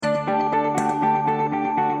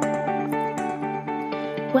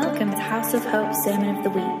Welcome to House of Hope Sermon of the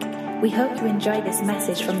Week. We hope you enjoyed this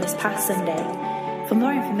message from this past Sunday. For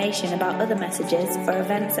more information about other messages or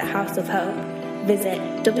events at House of Hope, visit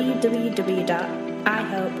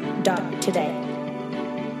www.ihope.today.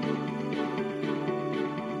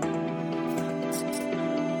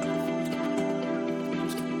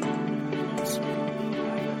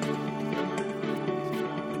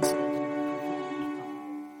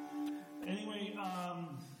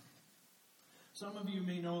 Some of you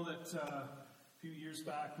may know that a few years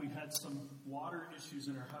back we had some water issues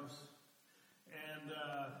in our house. And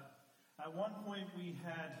at one point we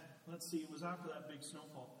had, it was after that big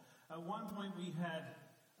snowfall. At one point we had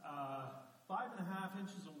 5.5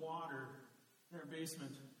 inches of water in our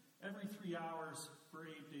basement every 3 hours for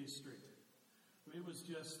 8 days straight. It was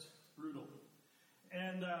just brutal.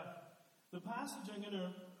 And the passage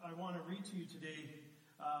I want to read to you today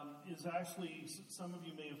is actually, some of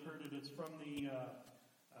you may have heard it.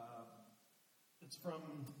 It's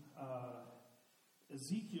from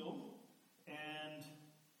Ezekiel, and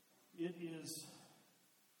it is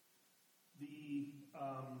the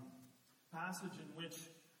passage in which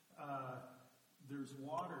there's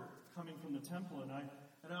water coming from the temple. And I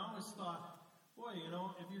always thought, boy,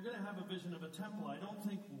 if you're going to have a vision of a temple, I don't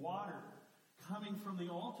think water coming from the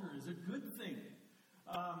altar is a good thing.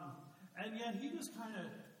 And yet he just kind of,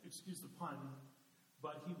 excuse the pun,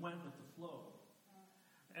 but he went with the flow.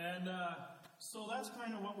 And so that's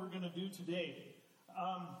kind of what we're going to do today.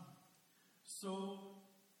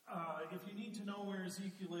 If you need to know where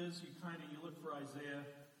Ezekiel is, you look for Isaiah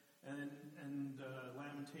and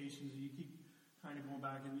Lamentations. You keep kind of going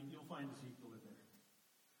back, and you'll find Ezekiel in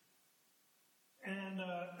there. And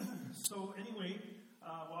so anyway,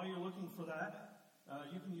 while you're looking for that,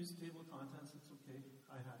 you can use the table of contents. It's okay.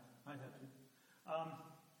 I had to.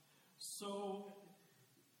 So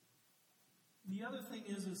the other thing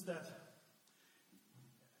is that,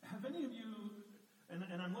 have any of you,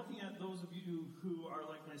 and I'm looking at those of you who are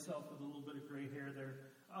like myself with a little bit of gray hair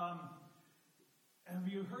there, have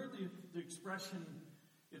you heard the expression,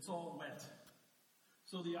 it's all wet?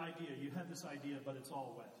 So the idea, you had this idea, but it's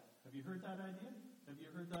all wet. Have you heard that idea? Have you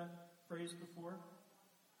heard that phrase before?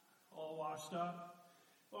 All washed up?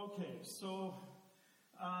 Okay, so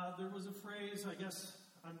there was a phrase, I guess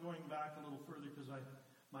I'm going back a little further because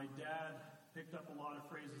my dad picked up a lot of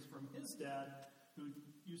phrases from his dad, who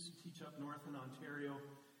used to teach up north in Ontario,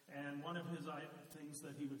 and one of his things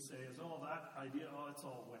that he would say is, that idea, it's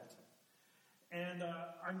all wet. And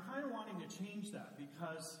I'm kind of wanting to change that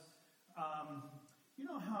because, you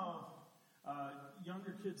know how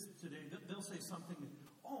younger kids today, they'll say something,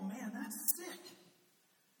 oh man, that's sick.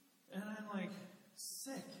 And I'm like,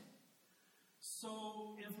 sick?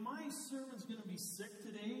 So if my sermon's going to be sick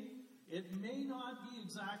today, it may not be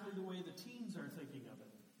exactly the way the teens are thinking of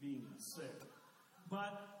it, being sick.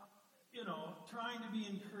 But, trying to be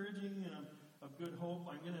encouraging and of good hope,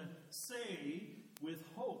 I'm going to say with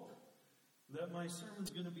hope that my sermon's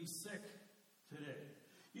going to be sick today.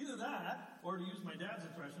 Either that, or to use my dad's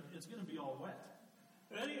expression, it's going to be all wet.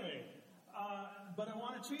 Anyway, but I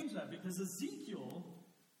want to change that because Ezekiel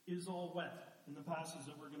is all wet in the passage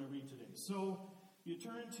that we're going to read today. So you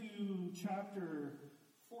turn to chapter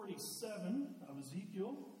 47 of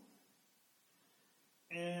Ezekiel,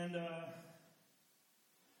 and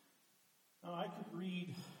I could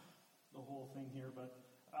read the whole thing here, but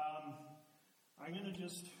I'm going to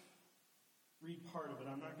just read part of it.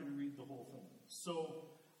 I'm not going to read the whole thing. So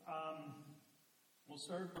we'll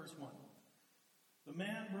start at verse 1. The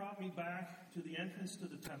man brought me back to the entrance to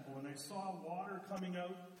the temple, and I saw water coming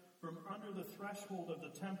out from under the threshold of the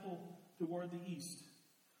temple toward the east,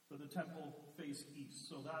 for the temple faced east.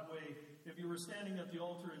 So that way, if you were standing at the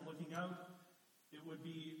altar and looking out, it would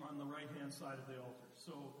be on the right-hand side of the altar.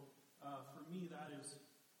 So for me, that is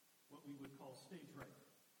what we would call stage right.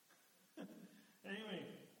 Anyway,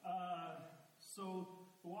 so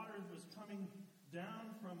the water was coming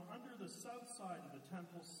down from under the south side of the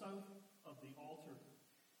temple, south of the altar.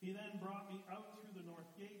 He then brought me out through the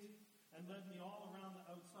north gate and led me all around the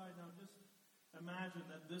outside. Now just imagine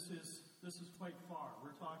that this is quite far.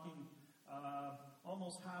 We're talking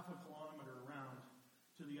almost half a kilometer around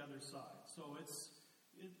to the other side. So this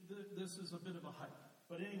is a bit of a hike.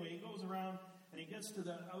 But anyway, he goes around and he gets to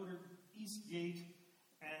the outer east gate,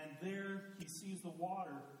 and there he sees the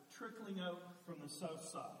water trickling out from the south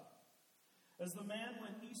side. As the man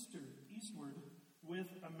went eastward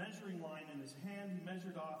with a measuring line in his hand, he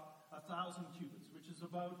measured off 1,000 cubits, which is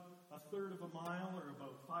about a third of a mile, or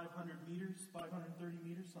about 500 meters, 530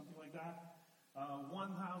 meters, something like that.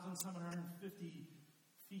 1,750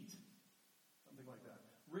 feet, something like that.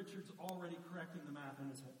 Rich Richard's already correcting the math in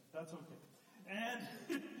his head. That's okay.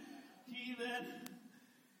 And he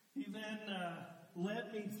then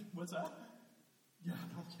led me. What's that? Yeah,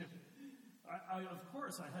 no kidding. Of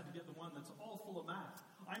course, I had to get the one that's all full of math.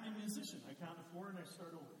 I'm a musician. I count to 4 and I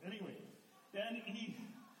start over. Anyway, then he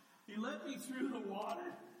led me through the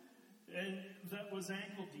water, and that was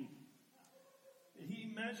ankle deep.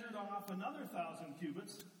 He measured off another 1,000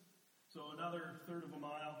 cubits, so another third of a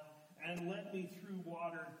mile, and led me through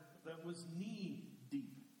water that was knee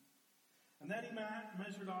deep. And then he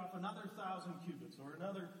measured off another 1,000 cubits, or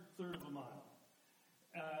another third of a mile,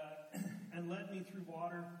 and led me through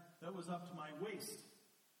water that was up to my waist.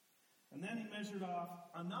 And then he measured off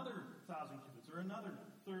another 1,000 cubits, or another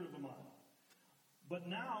third of a mile. But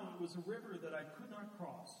now it was a river that I could not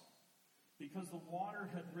cross, because the water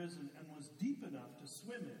had risen and was deep enough to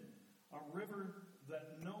swim in, a river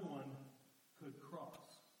that no one could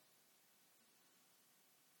cross.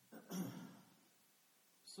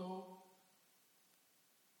 So,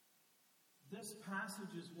 this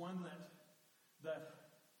passage is one that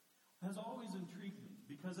has always intrigued me,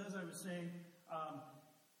 because as I was saying,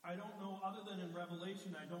 I don't know, other than in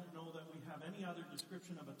Revelation, I don't know that we have any other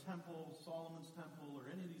description of a temple, Solomon's temple, or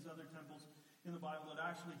any of these other temples in the Bible that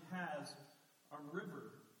actually has a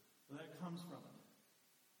river that comes from it.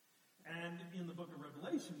 And in the book of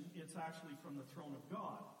Revelation, it's actually from the throne of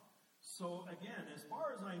God. So again, as far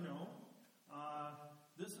as I know,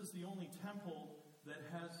 this is the only temple that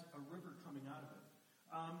has a river coming out of it.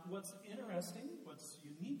 What's interesting, what's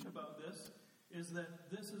unique about this, is that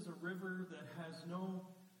this is a river that has no,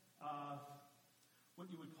 what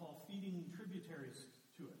you would call feeding tributaries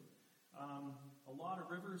to it. A lot of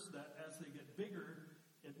rivers that as they get bigger,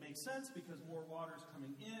 it makes sense because more water is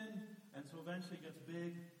coming in, and so eventually it gets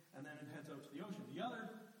big, and then it heads out to the ocean. The other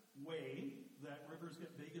way that rivers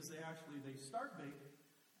get big is they start big,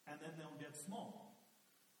 and then they'll get small.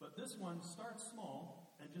 But this one starts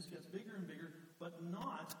small and just gets bigger and bigger, but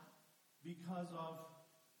not because of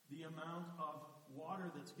the amount of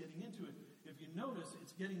water that's getting into it. If you notice,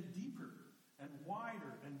 it's getting deeper and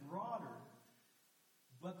wider and broader,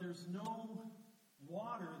 but there's no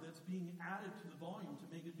water that's being added to the volume to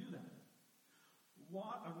make it do that.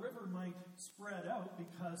 A river might spread out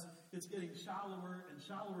because it's getting shallower and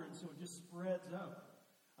shallower, and so it just spreads out.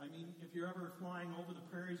 I mean, if you're ever flying over the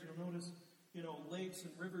prairies, you'll notice, lakes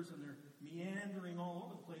and rivers, and they're meandering all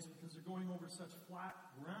over the place because they're going over such flat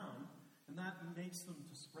ground, and that makes them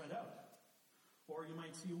to spread out. Or you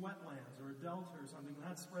might see wetlands or a delta or something, and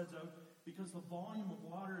that spreads out because the volume of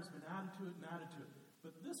water has been added to it and added to it.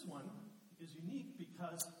 But this one is unique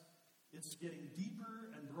because it's getting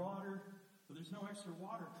deeper and broader, but there's no extra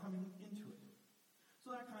water coming into it.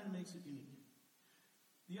 So that kind of makes it unique.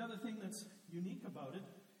 The other thing that's unique about it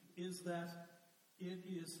is that it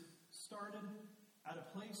is started at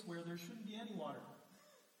a place where there shouldn't be any water.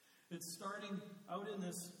 It's starting out in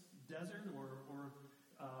this desert or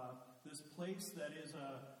this place that is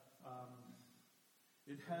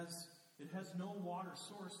it has no water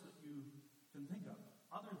source that you can think of,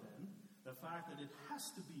 other than the fact that it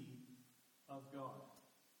has to be of God.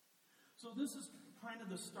 So this is kind of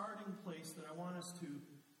the starting place that I want us to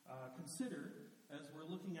consider as we're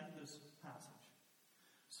looking at this passage.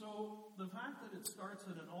 So the fact that it starts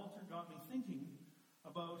at an altar got me thinking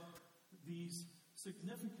about these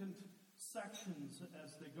significant sections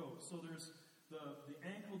as they go. So there's the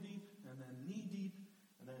ankle deep, and then knee deep,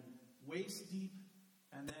 and then waist deep,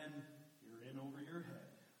 and then you're in over your head.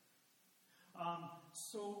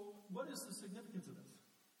 So what is the significance of this?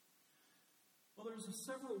 Well, there's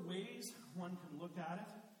several ways one can look at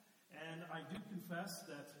it, and I do confess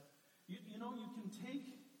that you can take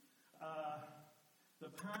the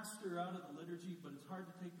pastor out of the liturgy, but it's hard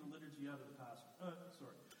to take the liturgy out of the pastor.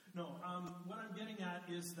 What I'm getting at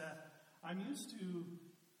is that I'm used to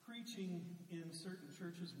preaching in certain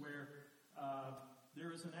churches where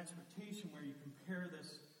there is an expectation where you compare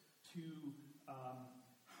this to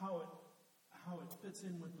how it fits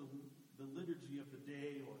in with the liturgy of the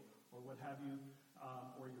day, or what have you,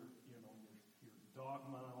 or your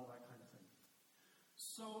dogma and all that kind of thing.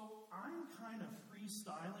 So I'm kind of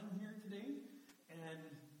freestyling here today, and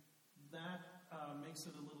that makes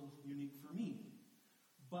it a little unique for me.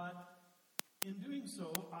 But in doing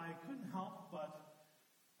so, I couldn't help but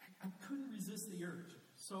I couldn't resist the urge.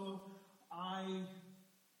 So I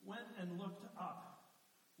went and looked up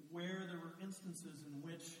where there were instances in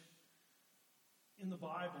which in the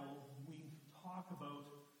Bible we talk about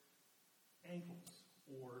ankles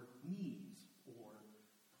or knees or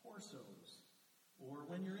torsos or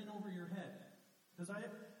when you're in over your head. Because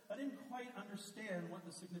I didn't quite understand what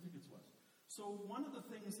the significance was. So one of the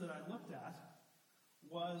things that I looked at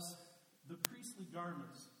was the priestly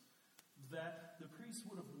garments that the priests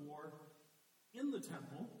would have wore in the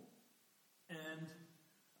temple, and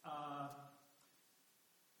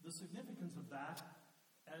the significance of that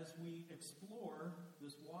as we explore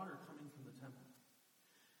this water coming from the temple.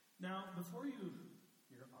 Now, before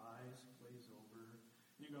your eyes glaze over,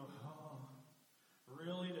 and you go, oh,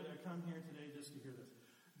 really? Did I come here today just to hear this?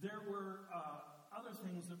 There were other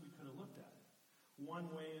things that we could have looked at.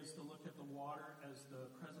 One way is to look at the water as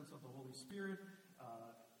the presence of the Holy Spirit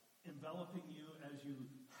enveloping you as you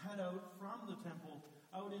head out from the temple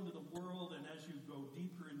out into the world, and as you go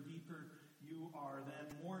deeper and deeper, you are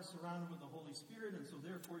then more surrounded with the Holy Spirit, and so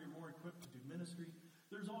therefore you're more equipped to do ministry.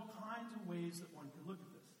 There's all kinds of ways that one could look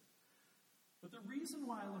at this. But the reason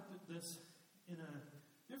why I looked at this in a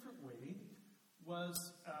different way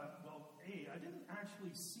was, I didn't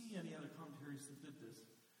actually see any other commentaries that did this.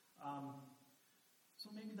 So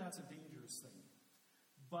maybe that's a dangerous thing.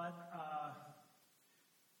 But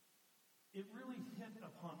it really hit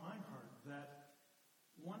upon my heart that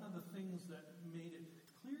one of the things that made it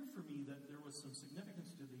clear for me that there was some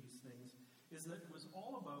significance to these things is that it was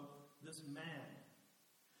all about this man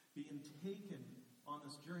being taken on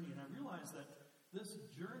this journey. And I realized that this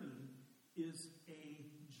journey is a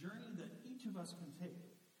journey that each of us can take.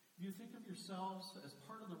 If you think of yourselves as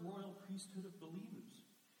part of the royal priesthood of believers,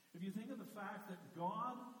 if you think of the fact that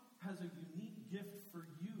God has a unique gift for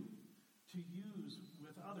you to use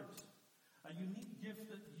with others, a unique gift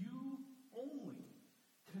that you only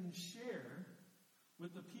can share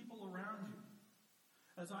with the people around you,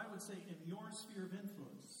 as I would say, in your sphere of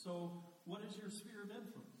influence. So what is your sphere of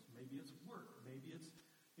influence? Maybe it's work. Maybe it's,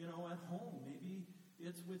 at home. Maybe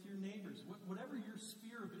it's with your neighbors. Whatever your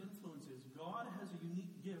sphere of influence is, God has a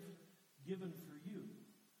unique gift given for you.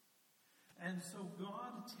 And so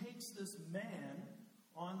God takes this man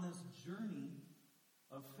on this journey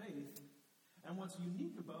of faith, and what's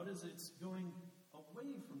unique about it is it's going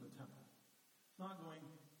away from the temple. It's not going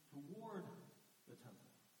toward the temple.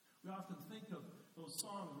 We often think of those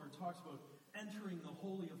songs where it talks about entering the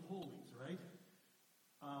Holy of Holies, right?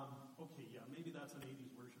 Maybe that's an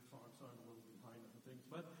 80s worship song, so I'm a little behind on things.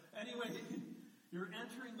 But anyway, you're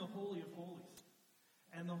entering the Holy of Holies.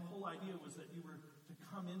 And the whole idea was that you were to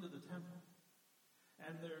come into the temple.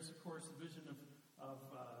 And there's, of course, the vision of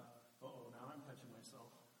now I'm catching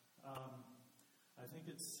myself. I think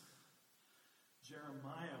it's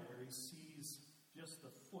Jeremiah where he sees just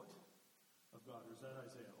the foot of God. Or is that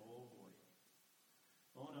Isaiah? Oh, boy.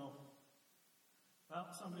 Oh, no.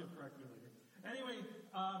 Well, somebody will correct me later. Anyway,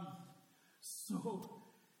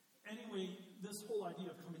 this whole idea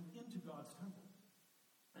of coming into God's temple.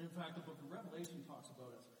 And in fact, the book of Revelation talks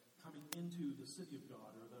about us coming into the city of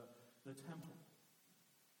God, or the temple,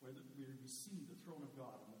 where we see the throne of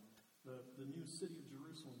God. And the new city of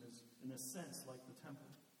Jerusalem is, in a sense, like the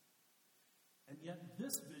temple. And yet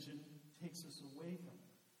this vision takes us away from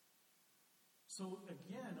it. So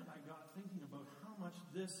again, I got thinking about how much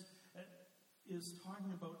this is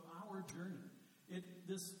talking about our journey.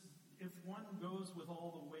 If one goes with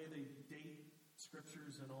all the way they date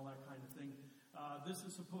scriptures and all that kind of thing, this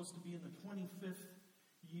is supposed to be in the 25th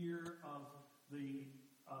year of the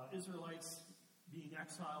Israelites being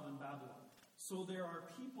exiled in Babylon. So there are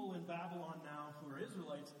people in Babylon now who are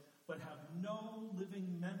Israelites, but have no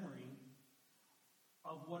living memory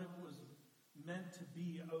of what it was meant to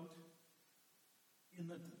be out in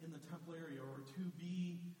the temple area, or to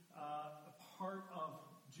be a part of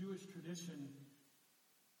Jewish tradition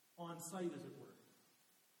on site, as it were.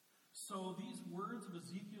 So these words of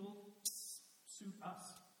Ezekiel suit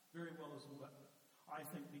us very well as well, I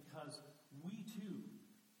think, because we too,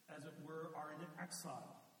 as it were, are in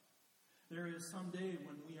exile. There is some day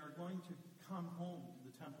when we are going to come home to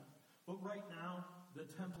the temple. But right now, the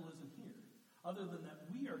temple isn't here. Other than that,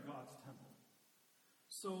 we are God's temple.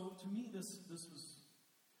 So to me, this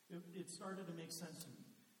it started to make sense to me.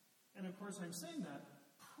 And of course, I'm saying that,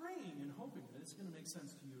 praying and hoping that it's going to make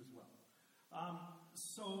sense to you as well.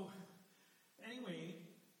 Anyway,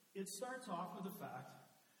 it starts off with the fact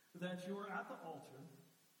that you're at the altar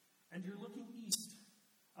and you're looking east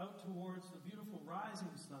out towards the beautiful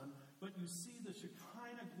rising sun, but you see the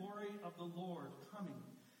Shekinah glory of the Lord coming.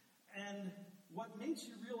 And what makes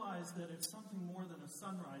you realize that it's something more than a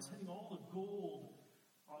sunrise, hitting all the gold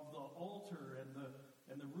of the altar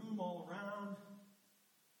and the room all around,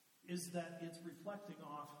 is that it's reflecting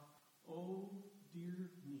off, oh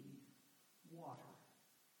dear me, water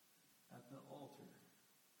at the altar.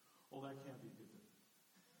 Oh, that can't be a good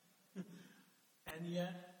thing. And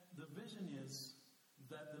yet, the vision is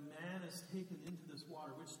that the man is taken into this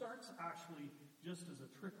water, which starts actually just as a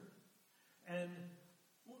trickle. And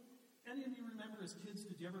any of you remember as kids,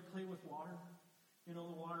 did you ever play with water? You know,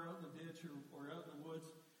 the water out in the ditch or out in the woods,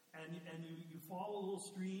 and you follow a little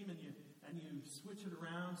stream and you switch it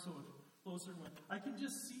around so it flows a certain way. I can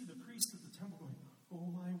just see the priest at the temple going,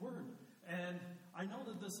 "Oh my word!" And I know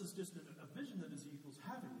that this is just a vision that Ezekiel's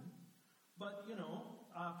having, but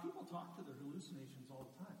people talk to their hallucinations all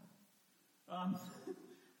the time.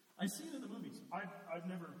 I see it in the movies. I've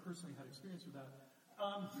never personally had experience with that.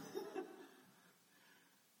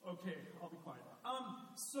 Okay, I'll be quiet.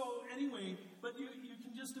 So anyway, but you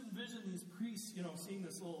can just envision these priests, seeing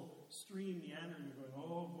this little stream meandering and going,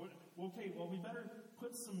 okay, well, we better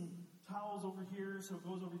put some towels over here so it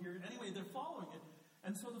goes over here. Anyway, they're following it.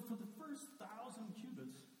 And so for the first 1,000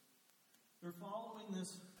 cubits, they're following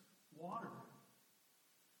this water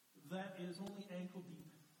that is only ankle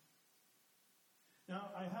deep.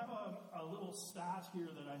 Now, I have a little stat here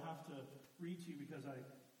that I have to read to you because I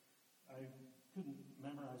couldn't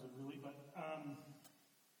memorize it really, but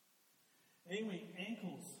anyway,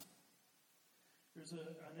 ankles. There's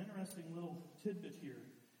an interesting little tidbit here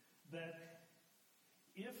that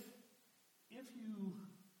if you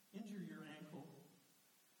injure your ankle,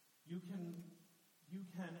 you can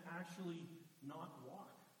actually not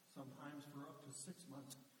walk sometimes for up to 6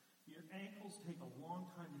 months. Your ankles take a long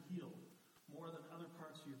time to heal, more than other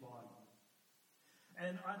parts of your body.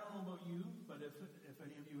 And I don't know about you, but if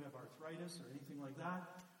any of you have arthritis or anything like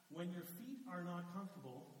that, when your feet are not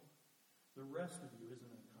comfortable, the rest of you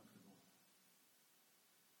isn't uncomfortable.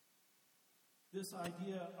 This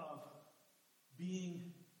idea of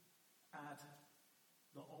being at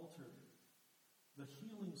the altar, the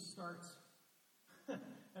healing starts,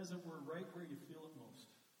 as it were, right where you feel it most.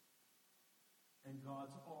 And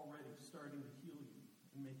God's already starting to heal you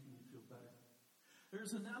and making you feel better.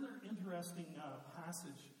 There's another interesting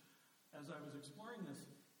passage as I was exploring this.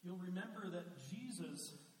 You'll remember that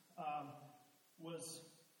Jesus was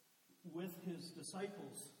with his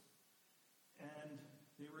disciples, and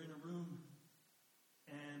they were in a room,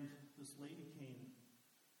 and this lady came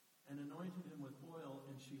and anointed him with oil,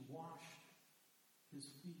 and she washed his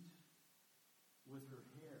feet with her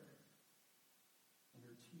hair and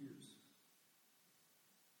her tears.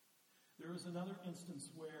 There was another instance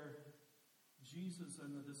where Jesus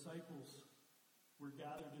and the disciples were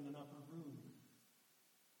gathered in an upper room,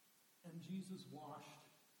 and Jesus washed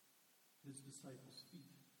his disciples'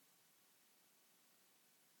 feet.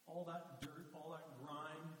 All that dirt, all that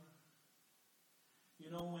grime.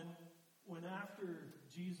 When after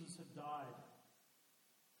Jesus had died,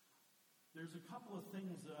 there's a couple of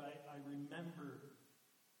things that I remember,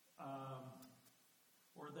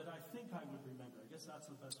 or that I think I would remember. I guess that's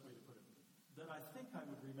the best way to put it. That I think I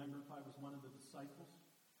would remember if I was one of the disciples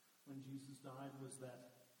when Jesus died was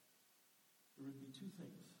that there would be two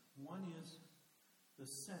things. One is the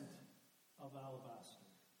scent of alabaster,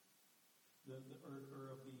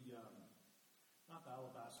 not the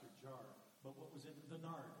alabaster jar, but what was in the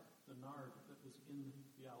nard that was in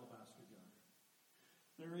the alabaster jar.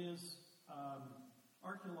 There is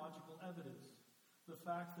archaeological evidence. The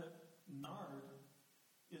fact that nard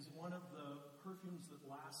is one of the perfumes that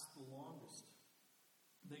lasts the longest.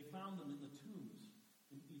 They found them in the tombs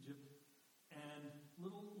in Egypt, and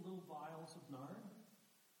little vials of nard.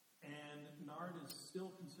 And nard is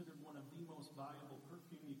still considered one of the most valuable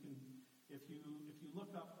perfume. You can, if you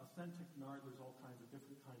look up authentic nard, there's all kinds of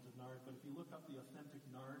different kinds of nard. But if you look up the authentic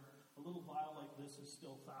nard, a little vial like this is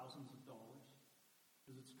still thousands of dollars,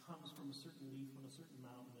 because it comes from a certain leaf on a certain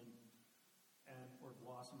mountain or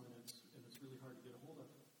blossom, and it's really hard to get a hold of.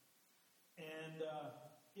 And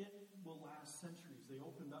it will last centuries. They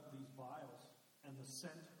opened up these vials, and the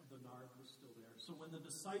scent of the nard was still there. So when the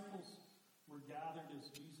disciples were gathered as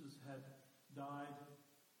Jesus had died,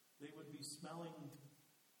 they would be smelling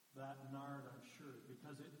that nard, I'm sure,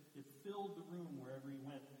 because it filled the room wherever he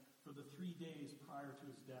went for the 3 days prior to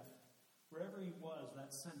his death. Wherever he was,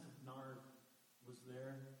 that scent of nard was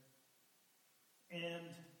there.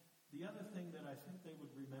 And the other thing that I think they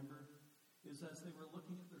would remember is as they were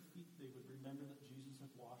looking at their feet, they would remember that Jesus had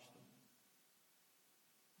washed them.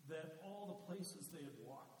 That all the places they had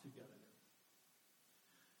walked together.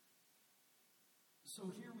 So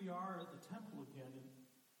here we are at the temple again,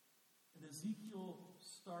 and Ezekiel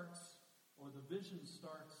starts, or the vision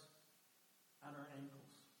starts, at our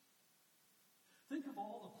ankles. Think of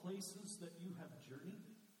all the places that you have journeyed.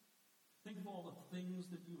 Think of all the things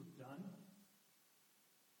that you have done.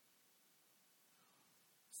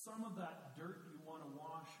 Some of that dirt you want to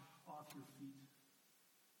wash off your feet.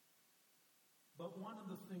 But one of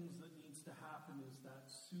the things that needs begins to happen is that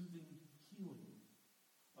soothing healing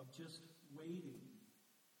of just waiting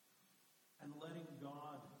and letting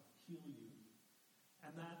God heal you.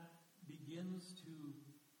 And that begins to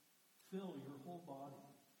fill your whole body.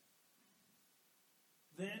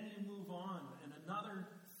 Then you move on, and another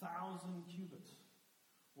 1,000 cubits,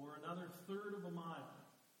 or another third of a mile.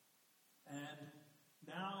 And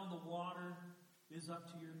now the water is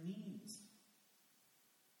up to your knees.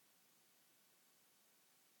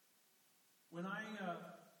 When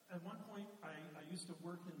at one point, I used to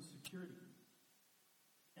work in security.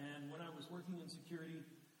 And when I was working in security,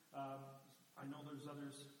 I know there's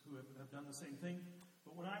others who have done the same thing.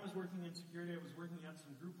 But when I was working in security, I was working at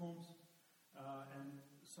some group homes and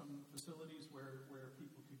some facilities where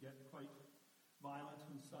people could get quite violent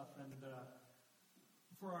and stuff. And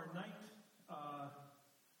for our night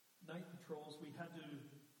patrols, we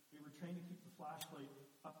were trained to keep the flashlight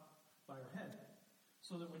up by our head,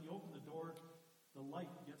 so that when you open the door, the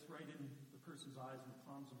light gets right in the person's eyes and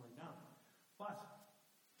calms them right down. But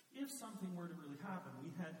if something were to really happen,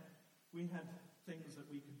 we had things that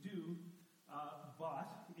we could do.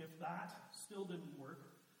 But if that still didn't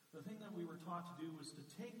work, the thing that we were taught to do was to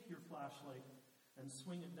take your flashlight and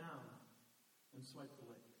swing it down and swipe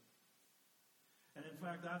the leg. And in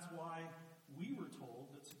fact, that's why we were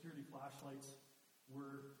told that security flashlights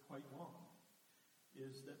were quite long,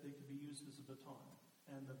 is that they could be used as a baton.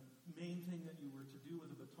 And the main thing that you were to do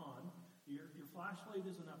with a baton, your flashlight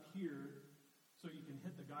isn't up here so you can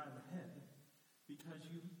hit the guy on the head, because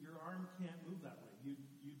your arm can't move that way. You'd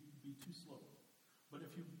be too slow. But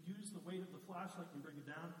if you use the weight of the flashlight and bring it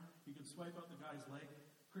down, you can swipe out the guy's leg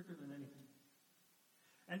quicker than anything.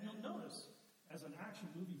 And you'll notice, as an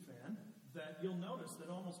action movie fan, that you'll notice that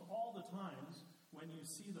almost all the times when you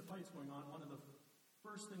see the fights going on, one of the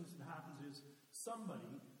first things that happens is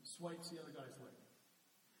somebody swipes the other guy's leg.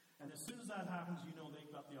 And as soon as that happens, you know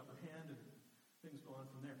they've got the upper hand and things go on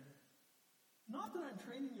from there. Not that I'm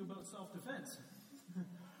training you about self-defense.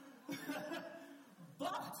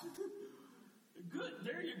 But, good,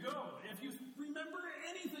 there you go. If you remember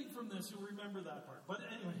anything from this, you'll remember that part. But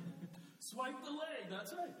anyway, swipe the leg,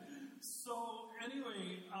 that's right. So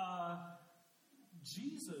anyway,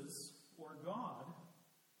 Jesus, or God,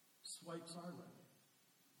 swipes our leg.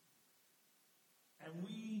 And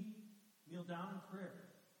we kneel down in prayer.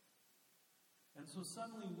 And so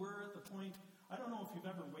suddenly we're at the point, I don't know if you've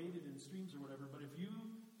ever waded in streams or whatever, but if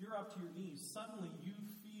you're up to your knees, suddenly you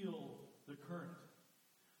feel the current.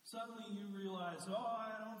 Suddenly you realize,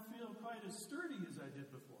 I don't feel quite as sturdy as I did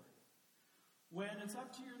before. When it's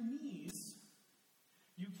up to your knees,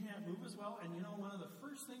 you can't move as well. And you know, one of the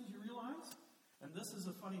first things you realize, and this is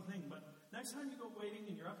a funny thing, but next time you go wading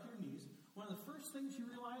and you're up to your knees, one of the first things you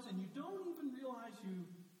realize, and you don't even realize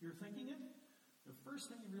you're thinking it, the first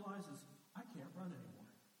thing you realize is, I can't run anymore.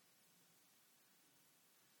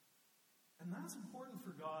 And that's important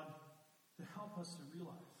for God to help us to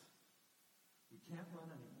realize. We can't run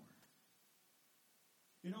anymore.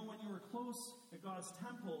 You know, when you were close at God's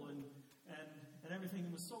temple and everything,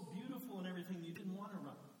 it was so beautiful and everything, you didn't want to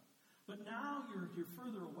run. But now you're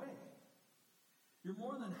further away. You're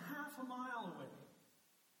more than half a mile away.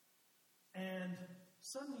 And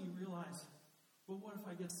suddenly you realize, well, what if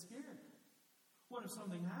I get scared? What if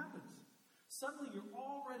something happens? Suddenly you're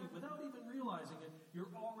already, without even realizing it,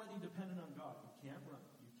 you're already dependent on God. You can't run.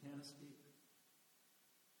 You can't escape.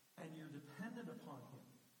 And you're dependent upon Him.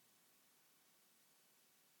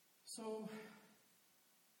 So,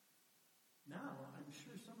 now, I'm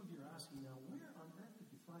sure some of you are asking now, where on earth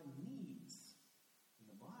did you find needs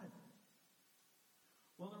in the Bible?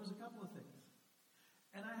 Well, there was a couple of things.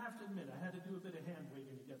 And I have to admit, I had to do a bit of hand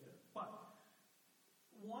waving to get there. But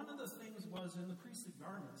one of the things was in the priestly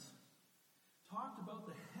garments, talked about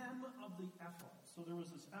the hem of the ephod. So there was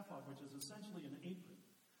this ephod, which is essentially an apron.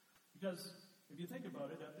 Because if you think about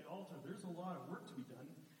it, at the altar, there's a lot of work to be done,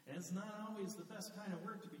 and it's not always the best kind of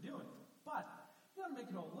work to be doing. But you got to make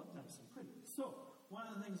it all look nice and pretty. So one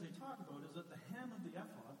of the things they talk about is at the hem of the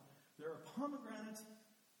ephod, there are pomegranates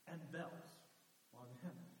and bells on the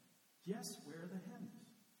hem. Guess where the hem is?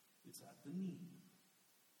 It's at the knee.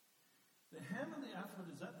 The hem of the ephod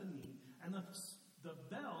is at the knee, and the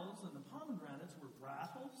bells and the pomegranates were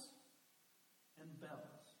rattles and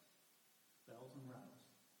bells. Bells and rattles.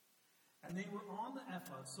 And they were on the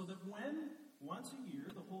ephod, so that when, once a year,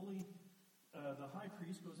 the high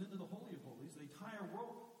priest goes into the Holy of Holies, they tie a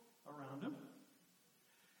rope around him,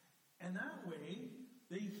 and that way,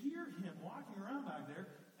 they hear him walking around back there,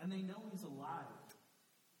 and they know he's alive.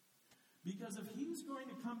 Because if he's going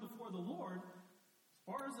to come before the Lord, as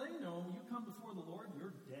far as they know, you come before the Lord,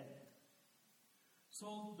 you're dead.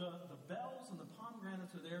 So the bells and the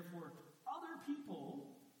pomegranates are there for other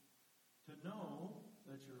people to know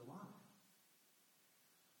that you're alive.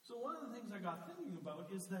 So one of the things I got thinking about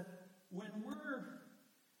is that when we're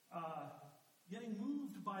getting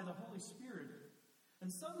moved by the Holy Spirit, and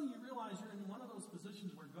suddenly you realize you're in one of those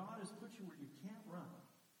positions where God has put you where you can't run.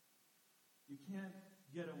 You can't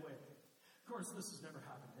get away. Of course, this has never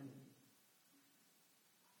happened to any of you.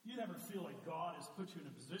 You never feel like God has put you in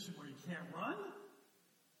a position where you can't run,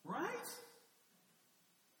 right?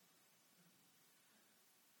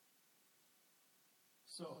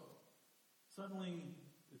 So, suddenly,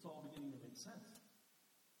 it's all beginning to make sense.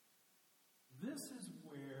 This is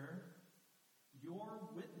where your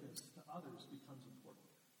witness to others becomes important.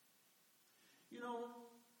 You know,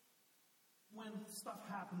 when stuff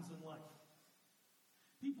happens in life,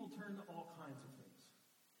 people turn to all kinds of things.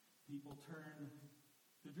 People turn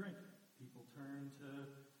to drink. People turn to,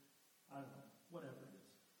 I don't know, whatever it is.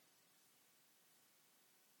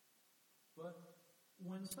 But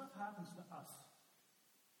when stuff happens to us,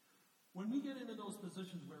 when we get into those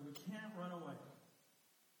positions where we can't run away,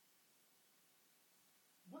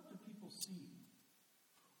 what do people see?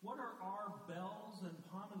 What are our bells and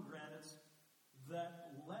pomegranates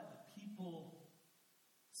that let people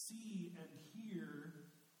see and hear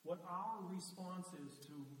what our response is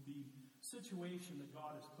to the situation that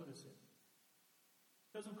God has put us in?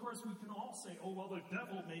 Because, of course, we can all say, oh, well, the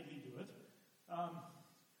devil made me do it.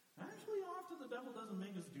 Actually, often the devil doesn't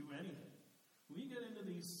make us do anything. We get into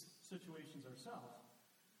these situations ourselves.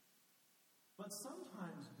 But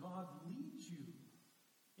sometimes God leads you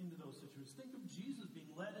into those situations. Think of Jesus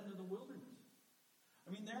being led into the wilderness.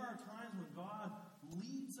 I mean, there are times when God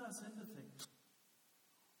leads us into things.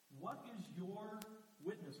 What is your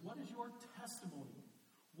witness? What is your testimony?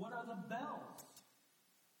 What are the bells?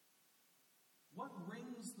 What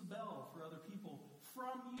rings the bell for other people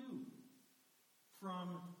from you?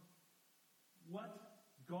 From what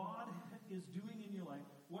God is doing in your life?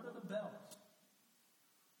 What are the bells?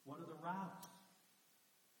 What are the rows?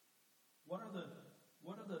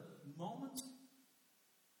 What are the moments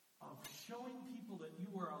of showing people that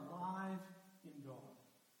you are alive in God?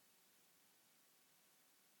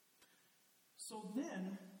 So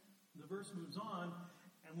then, the verse moves on,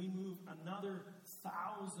 and we move another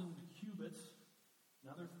 1,000 cubits,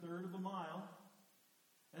 another third of a mile,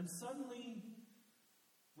 and suddenly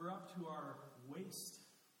we're up to our waist.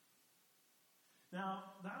 Now,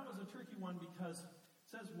 that was a tricky one because it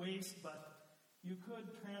says waist, but you could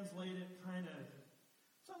translate it kind of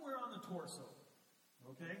somewhere on the torso,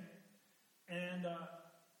 okay? And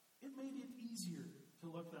it made it easier to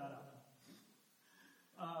look that up.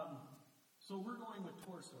 So we're going with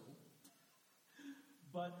torso,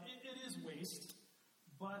 but it is waist.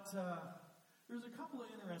 But there's a couple of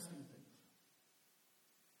interesting things.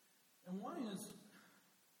 And one is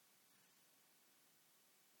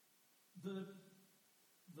the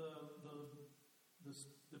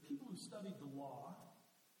people who studied the law,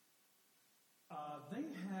 they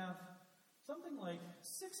have something like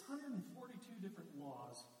 642 different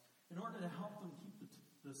laws in order to help them keep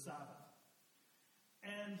the Sabbath.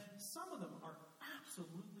 And some of them are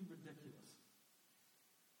absolutely ridiculous.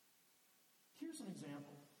 Here's an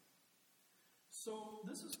example. So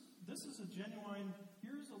this is a genuine,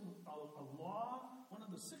 here's a law, one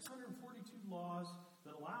of the 642 laws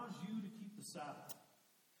that allows you to keep the Sabbath.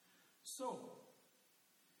 So,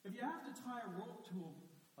 if you have to tie a rope to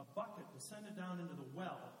a bucket to send it down into the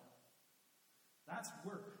well, that's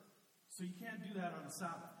work. So you can't do that on the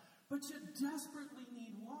Sabbath. But you desperately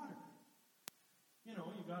need water. You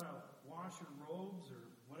know, you got to wash your robes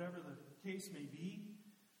or whatever the case may be.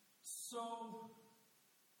 So,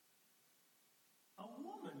 a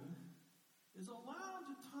woman is allowed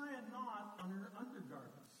to tie a knot on her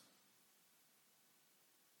undergarments.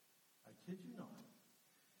 I kid you not.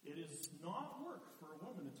 It is not work for a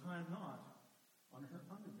woman to tie a knot on her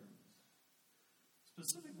undergarments.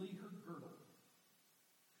 Specifically, her girdle.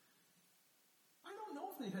 I don't know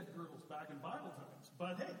if they had girdles back in Bible times,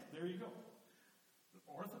 but hey, there you go. The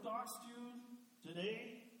Orthodox Jew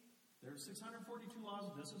today, there are 642 laws,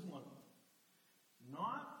 this is one of them.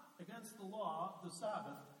 Not against the law of the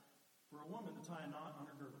Sabbath for a woman to tie a knot on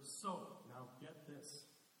her girdle. So, now get this.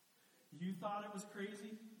 You thought it was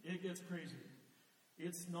crazy? It gets crazier.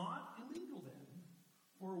 It's not illegal then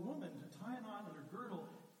for a woman to tie a knot in her girdle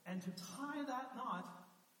and to tie that knot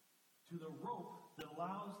to the rope that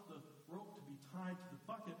allows the rope to be tied to the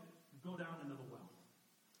bucket to go down into the well.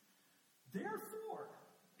 Therefore,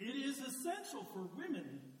 it is essential for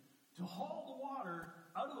women to haul the water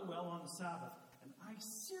out of the well on the Sabbath. And I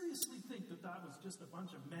seriously think that was just a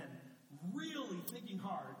bunch of men really thinking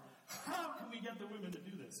hard, how can we get the women to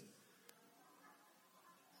do this?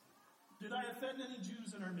 Did I offend any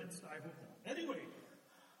Jews in our midst? I hope not. Anyway,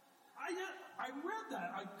 I read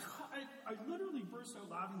that. I literally burst out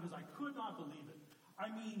laughing because I could not believe it. I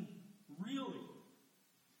mean, really.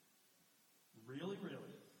 Really,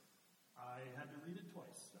 really. I had to read it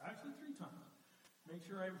twice. Actually, 3 times. Make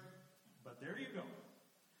sure but there you go.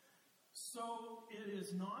 So, it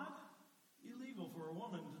is not illegal for a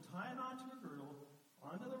woman to tie a knot to a girdle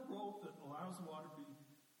onto the rope that allows the water to be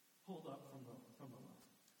pulled up from the well.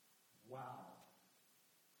 Wow.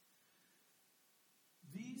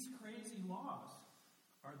 These crazy laws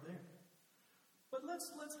are there. But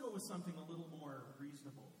let's go with something a little more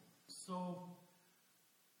reasonable. So,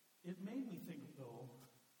 it made me think, though,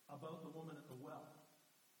 about the woman at the well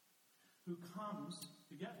who comes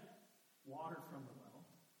to get water from the well,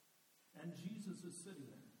 and Jesus is sitting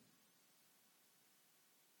there.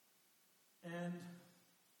 And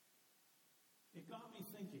it got me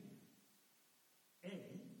thinking,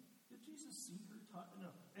 did Jesus see her talk? No.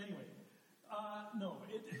 Anyway, no.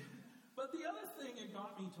 But the other thing it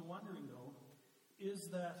got me to wondering, though, is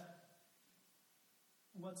that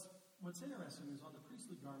what's interesting is on the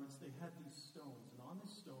priestly garments they had these stones, and on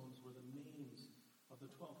these stones were the names of the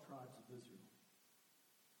 12 tribes of Israel.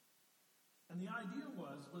 And the idea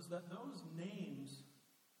was that those names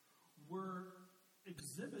were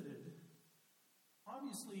exhibited.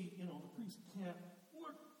 Obviously, the priest can't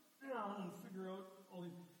look down and figure out all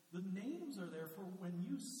these. The names are there for when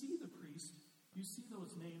you see the priest, you see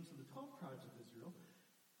those names of the 12 tribes of Israel,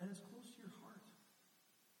 and it's close to your heart.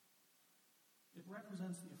 It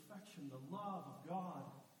represents the affection, the love of God.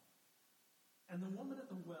 And the woman at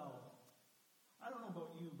the well, I don't know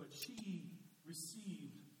about you, but she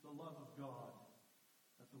received the love of God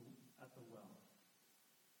at the well.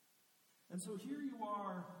 And so here you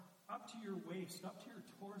are, up to your waist, up to your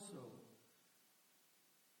torso.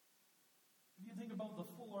 If you think about the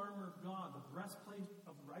full armor of God, the breastplate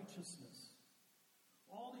of righteousness,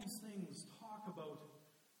 all these things talk about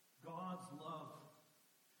God's love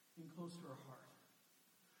being close to our heart.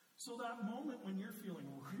 So that moment when you're feeling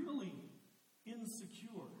really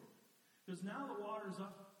insecure, because now the water's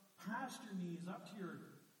up past your knees, up to your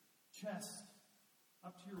chest,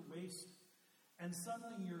 up to your waist, and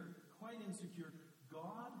suddenly you're quite insecure,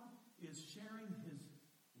 God is sharing his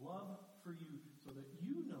love for you so that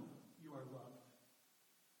you know you are loved.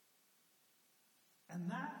 And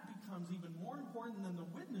that becomes even more important than the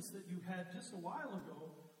witness that you had just a while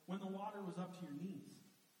ago when the water was up to your knees.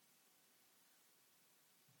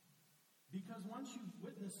 Because once you've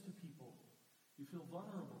witnessed to people, you feel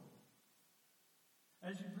vulnerable.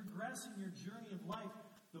 As you progress in your journey of life,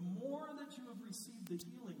 the more that you have received the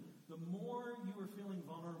healing, the more you are feeling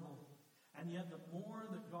vulnerable. And yet the more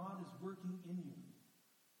that God is working in you.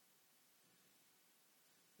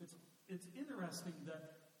 It's interesting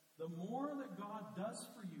that the more that God does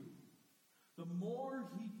for you, the more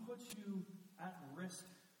he puts you at risk.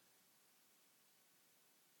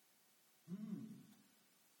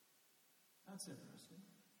 That's interesting.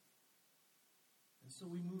 And so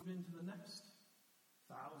we move into the next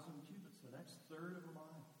 1,000 cubits, the next third of a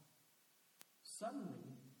mile.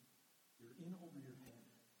 Suddenly, you're in over your head.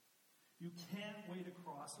 You can't wade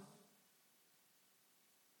across it.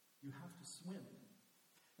 You have to swim.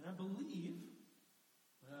 And I believe,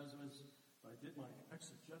 as I did my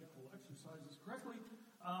exegetical exercises correctly,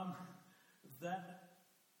 that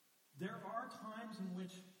there are times in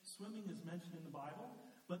which swimming is mentioned in the Bible,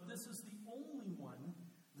 but this is the only one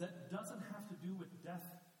that doesn't have to do with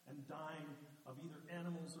death and dying of either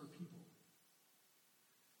animals or people.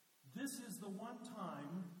 This is the one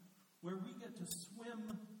time where we get to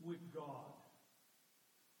swim with God.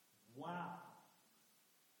 Wow.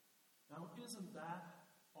 Now, isn't that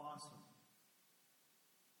awesome?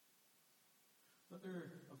 But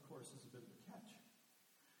there, of course, is a bit of a catch.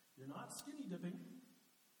 You're not skinny dipping.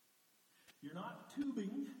 You're not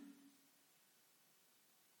tubing.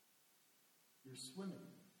 You're swimming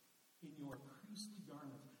in your priestly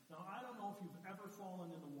garments. Now, I don't know if you've ever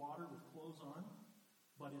fallen in the water with clothes on,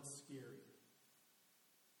 but it's scary.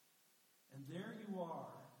 And there you are,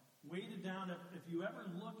 weighted down. If you ever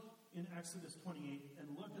look in Exodus 28 and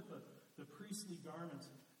look at the priestly garments,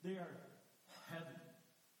 they are heavy.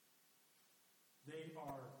 They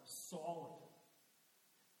are solid.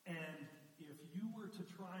 And if you were to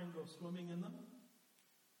try and go swimming in them,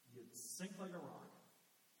 you'd sink like a rock.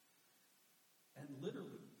 And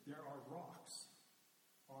literally, there are rocks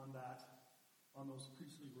on those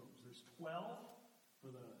priestly robes. There's 12 for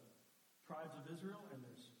the tribes of Israel, and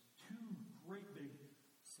there's 2 great big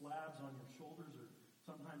slabs on your shoulders, or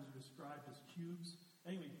sometimes described as cubes.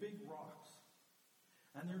 Anyway, big rocks.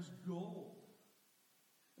 And there's gold.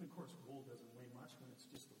 And of course, gold doesn't weigh much when it's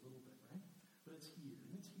just a little bit, right? But it's here,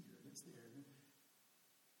 and it's here, and it's there. And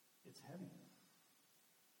it's heavy.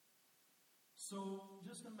 So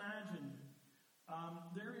just imagine,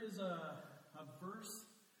 there is a verse,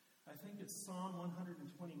 I think it's Psalm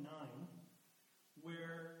 129,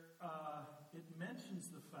 where it mentions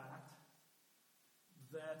the fact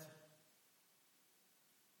that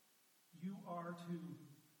you are to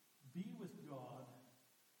be with God,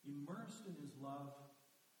 immersed in His love,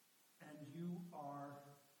 and you are,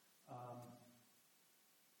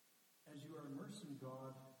 as you are immersed in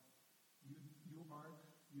God,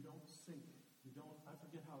 you don't sink. You don't, I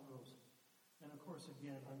forget how it goes. And of course,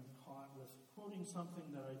 again, I'm caught with quoting something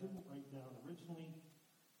that I didn't write down originally.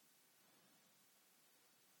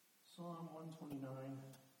 Psalm 129.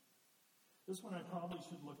 This one I probably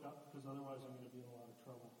should look up because otherwise I'm going to be in a lot of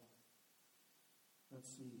trouble. Let's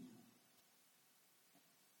see.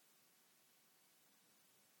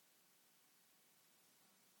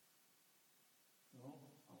 No,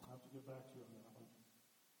 I'll have to get back to you on that one.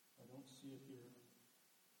 I don't see it here.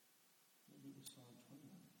 Maybe it was Psalm 29.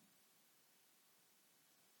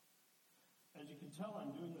 As you can tell,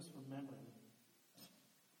 I'm doing this from memory.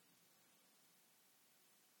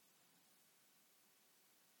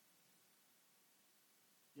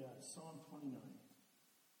 Yeah, Psalm 29.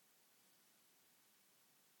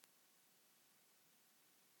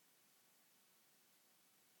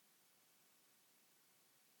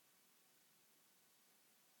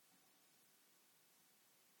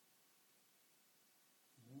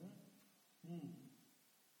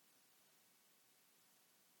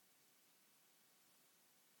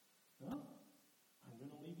 Well, I'm going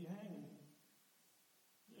to leave you hanging.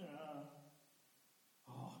 Yeah.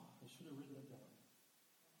 Oh, I should have written it down.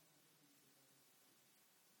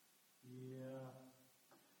 Yeah.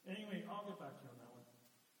 Anyway, I'll get back to you on that one.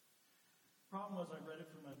 Problem was I read it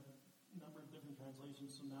from a number of different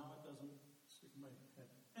translations, so now it doesn't stick in my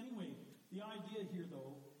head. Anyway, the idea here,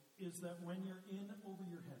 though, is that when you're in over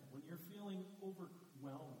your head, when you're feeling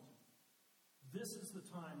overwhelmed, this is the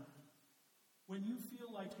time when you feel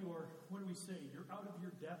like you're, what do we say, you're out of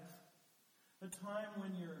your depth. A time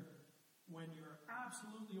when you're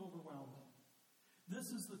absolutely overwhelmed.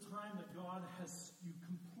 This is the time that God has you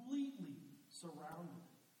completely surrounded.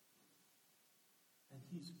 And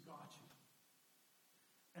He's got you.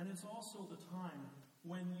 And it's also the time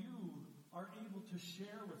when you are able to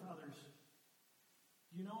share with others.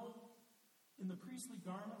 You know, in the priestly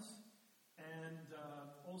garments and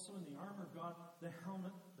also in the armor of God, the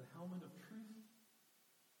helmet of truth.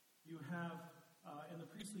 You have, in the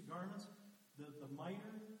priestly garments, the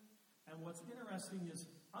mitre. And what's interesting is,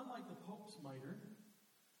 unlike the Pope's mitre,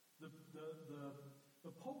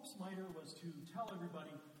 the Pope's mitre was to tell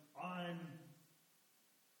everybody, I'm,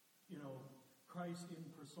 Christ in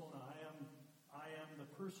persona. I am the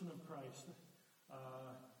person of Christ.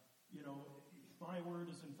 My word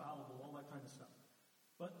is infallible. All that kind of stuff.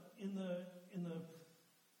 But in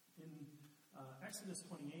Exodus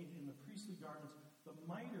 28, in the priestly garments, the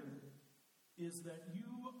mitre is that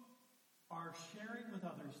you are sharing with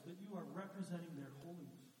others that you are representing their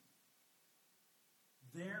holiness.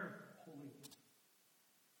 Their holiness.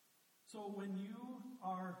 So when you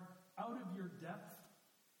are out of your depth,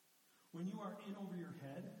 when you are in over your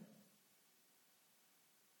head,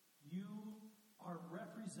 you are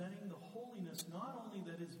representing the holiness not only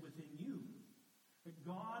that is within you, but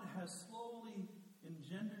God has slowly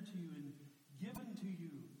engendered to you and given to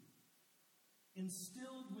you,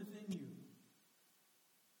 instilled within you.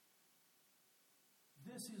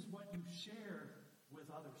 This is what you share with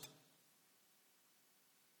others.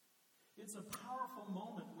 It's a powerful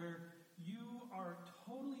moment where you are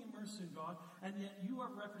totally immersed in God, and yet you are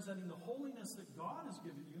representing the holiness that God has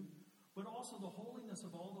given you, but also the holiness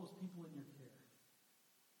of all those people in your care.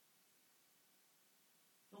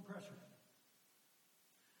 No pressure.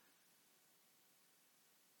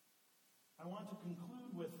 I want to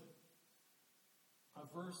conclude with a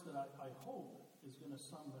verse that I hope is going to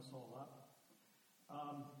sum this all up.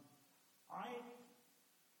 I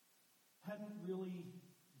hadn't really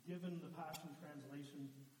given the Passion Translation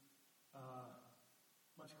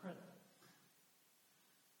much credit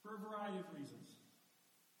for a variety of reasons.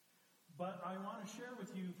 But I want to share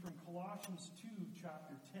with you from Colossians 2,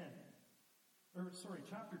 chapter 2,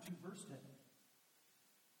 verse 10.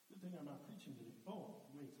 Good thing I'm not preaching today. Oh,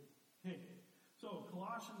 wait. Okay. So,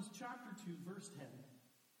 Colossians chapter 2, verse 10.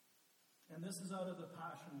 And this is out of the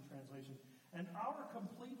Passion Translation. And our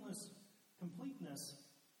completeness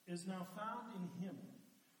is now found in Him,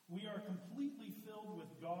 We are completely filled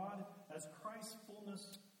with God as Christ's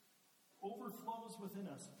fullness overflows within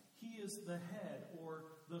us. He is the head or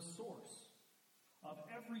the source of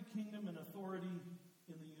every kingdom and authority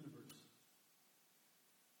in the universe.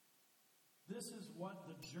 This is what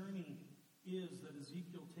the journey is that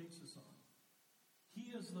Ezekiel takes us on.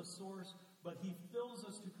 He is the source, but he fills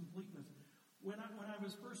us to completeness. When I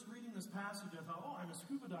was first reading this passage, I thought, I'm a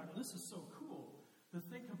scuba diver. This is so cool to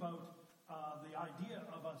think about the idea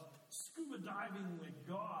of us scuba diving with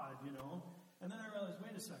God, And then I realized,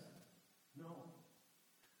 wait a second. No,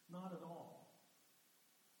 not at all.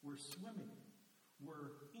 We're swimming.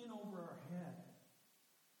 We're in over our head.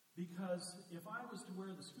 Because if I was to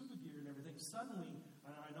wear the scuba gear and everything, suddenly,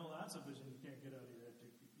 and I know that's a vision you can't get out of your head too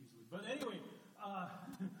easily. But anyway,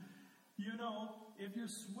 if you're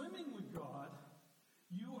swimming with God,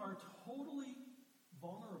 you are totally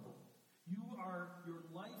vulnerable. Your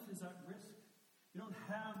life is at risk. You don't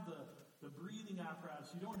have the breathing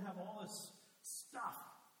apparatus. You don't have all this stuff.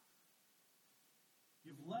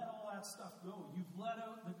 You've let all that stuff go. You've let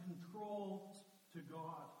out the controls to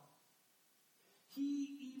God.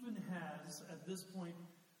 He even has, at this point,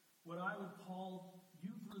 what I would call,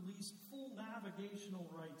 you've released full navigational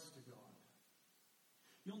rights to God.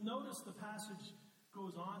 You'll notice the passage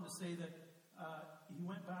goes on to say that he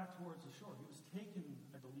went back towards the shore. He was taken,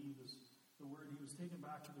 I believe is the word, he was taken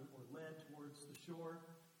back or led towards the shore.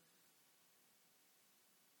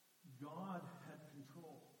 God had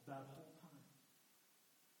control that whole time.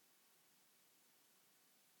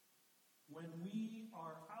 When we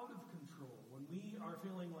are out of control, when we are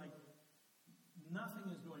feeling like nothing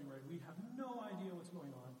is going right, we have no idea what's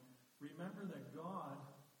going on, remember that God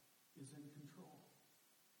is in control.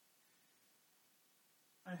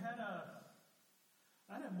 I had a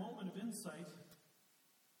moment of insight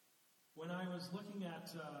when I was looking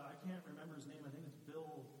at, I can't remember his name, I think it's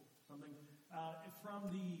Bill something, from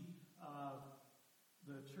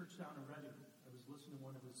the church down in Reading. I was listening to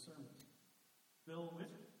one of his sermons. Bill Witt?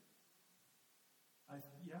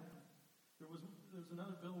 There was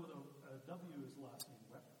another Bill with a W as the last name.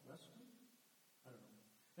 Weston? I don't know.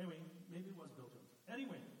 Anyway, maybe it was Bill Jones.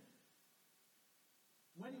 Anyway,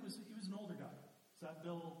 when he was an older guy. Is that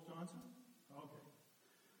Bill Johnson? Okay.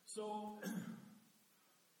 So,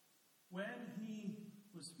 when he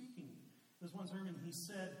was speaking, this one sermon, he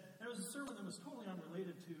said, there was a sermon that was totally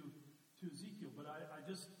unrelated to Ezekiel, but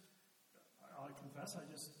I'll confess, I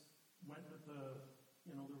just went with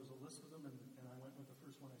there was a list of them, and I went with the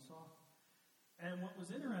first one I saw. And what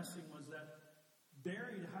was interesting was that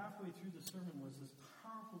buried halfway through the sermon was this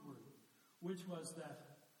powerful word, which was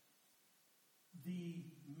that the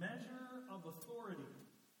measure of authority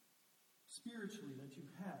spiritually that you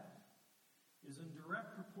have is in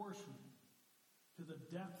direct proportion to the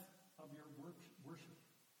depth of your worship.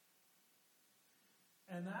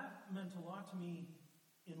 And that meant a lot to me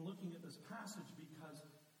in looking at this passage, because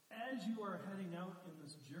as you are heading out in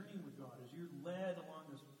this journey with God, as you're led along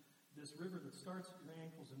this river that starts at your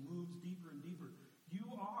ankles and moves deeper and deeper,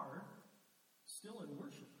 you are still in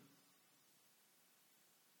worship.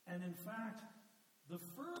 And in fact, the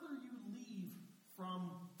further you leave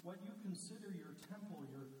from what you consider your temple,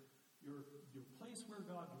 your place where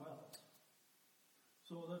God dwells,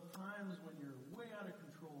 so the times when you're way out of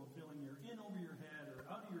control and feeling you're in over your head or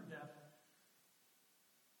out of your depth,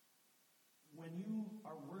 when you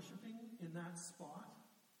are worshiping in that spot,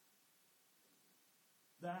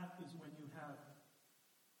 that is when you have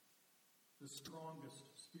the strongest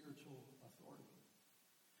spiritual authority.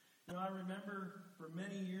 I remember for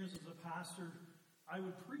many years as a pastor, I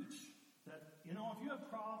would preach that, if you have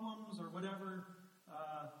problems or whatever,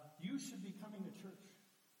 you should be coming to church.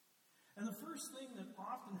 And the first thing that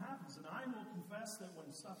often happens, and I will confess that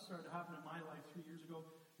when stuff started to happen in my life 3 years ago,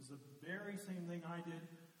 is the very same thing I did.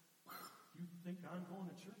 You think I'm going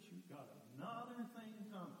to church? You've got another thing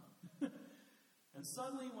coming. And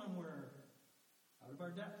suddenly when we're out of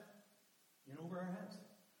our depth, in over our heads,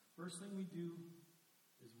 first thing we do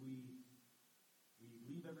is we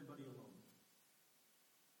leave everybody alone.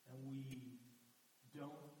 And we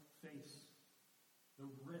don't face the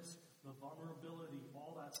risk, the vulnerability,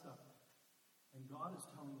 all that stuff. And God is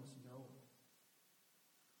telling us no.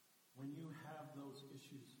 When you have those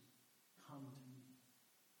issues, come to me.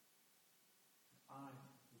 I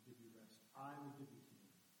will give you rest. I will give you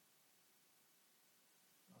healing.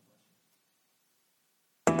 God bless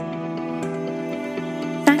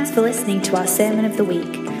you. Thanks for listening to our Sermon of the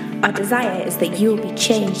Week. Our desire is that you will be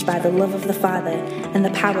changed by the love of the Father and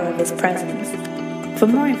the power of His presence. For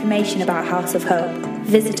more information about House of Hope,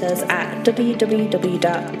 visit us at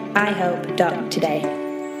www.ihope.today.